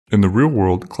In the real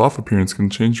world, cloth appearance can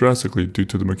change drastically due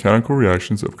to the mechanical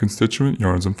reactions of constituent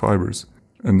yarns and fibers.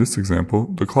 In this example,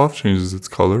 the cloth changes its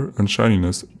color and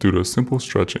shininess due to a simple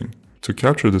stretching. To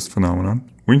capture this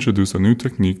phenomenon, we introduce a new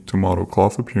technique to model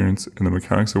cloth appearance in a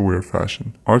mechanics-aware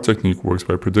fashion. Our technique works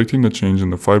by predicting the change in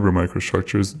the fiber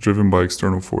microstructures driven by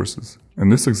external forces. In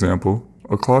this example,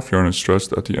 a cloth yarn is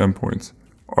stretched at the endpoints.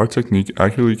 Our technique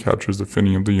accurately captures the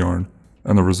thinning of the yarn,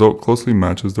 and the result closely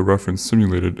matches the reference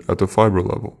simulated at the fiber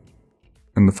level.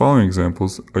 In the following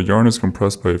examples, a yarn is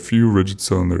compressed by a few rigid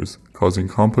cylinders, causing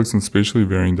complex and spatially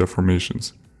varying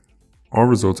deformations. Our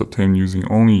results obtained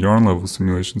using only yarn-level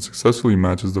simulation successfully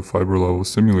matches the fiber-level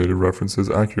simulated references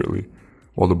accurately,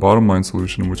 while the bottom-line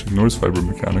solution, which ignores fiber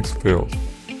mechanics, fails.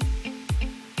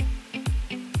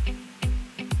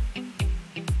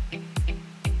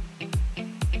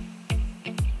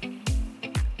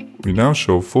 We now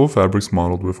show full fabrics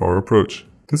modeled with our approach.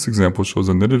 This example shows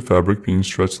a knitted fabric being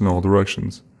stretched in all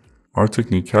directions. Our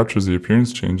technique captures the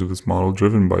appearance change of this model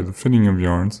driven by the thinning of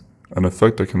yarns, an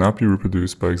effect that cannot be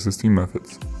reproduced by existing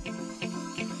methods.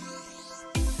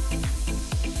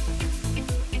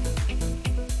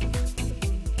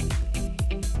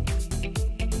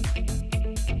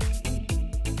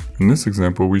 In this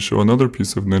example, we show another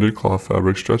piece of knitted cloth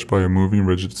fabric stretched by a moving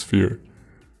rigid sphere.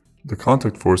 The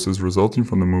contact forces resulting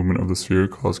from the movement of the sphere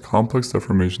cause complex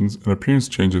deformations and appearance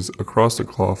changes across the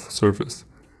cloth surface,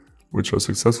 which are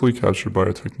successfully captured by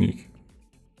our technique.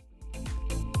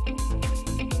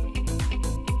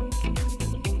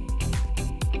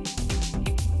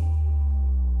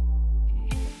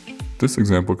 This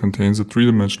example contains a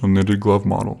three-dimensional knitted glove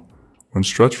model. When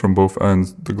stretched from both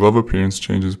ends, the glove appearance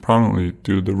changes prominently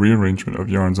due to the rearrangement of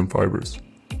yarns and fibers.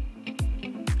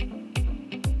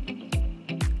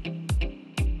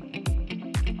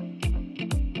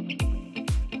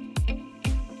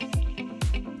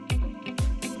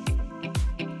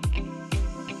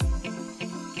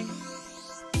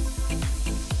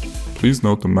 Please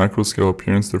note the macro scale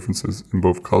appearance differences in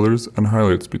both colors and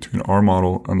highlights between our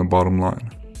model and the bottom line.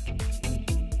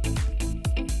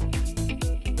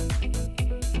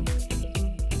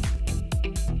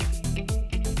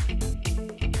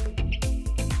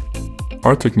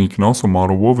 Our technique can also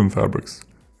model woven fabrics.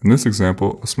 In this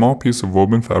example, a small piece of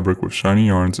woven fabric with shiny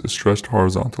yarns is stretched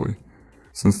horizontally.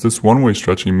 Since this one-way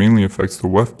stretching mainly affects the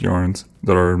weft yarns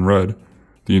that are in red,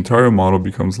 the entire model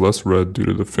becomes less red due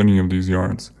to the thinning of these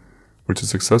yarns, which is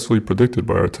successfully predicted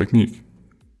by our technique.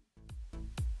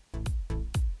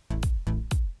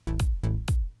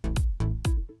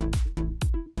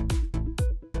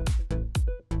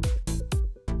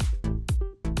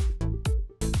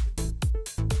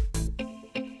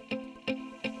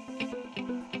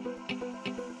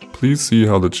 Please see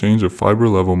how the change of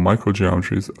fiber-level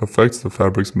microgeometries affects the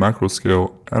fabric's macro-scale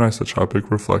anisotropic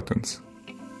reflectance.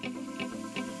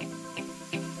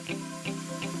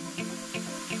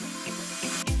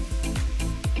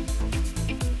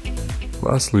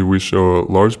 Lastly, we show a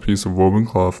large piece of woven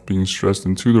cloth being stretched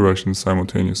in two directions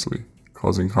simultaneously,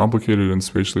 causing complicated and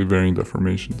spatially varying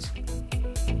deformations.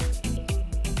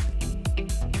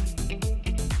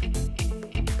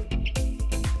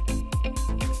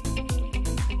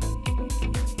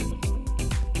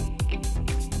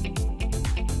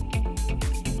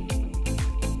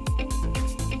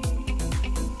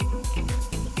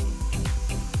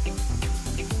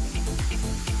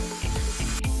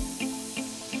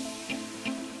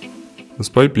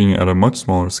 Despite being at a much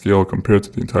smaller scale compared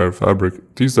to the entire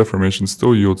fabric, these deformations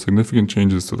still yield significant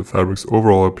changes to the fabric's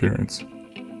overall appearance.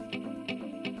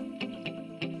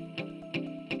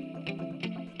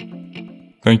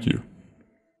 Thank you.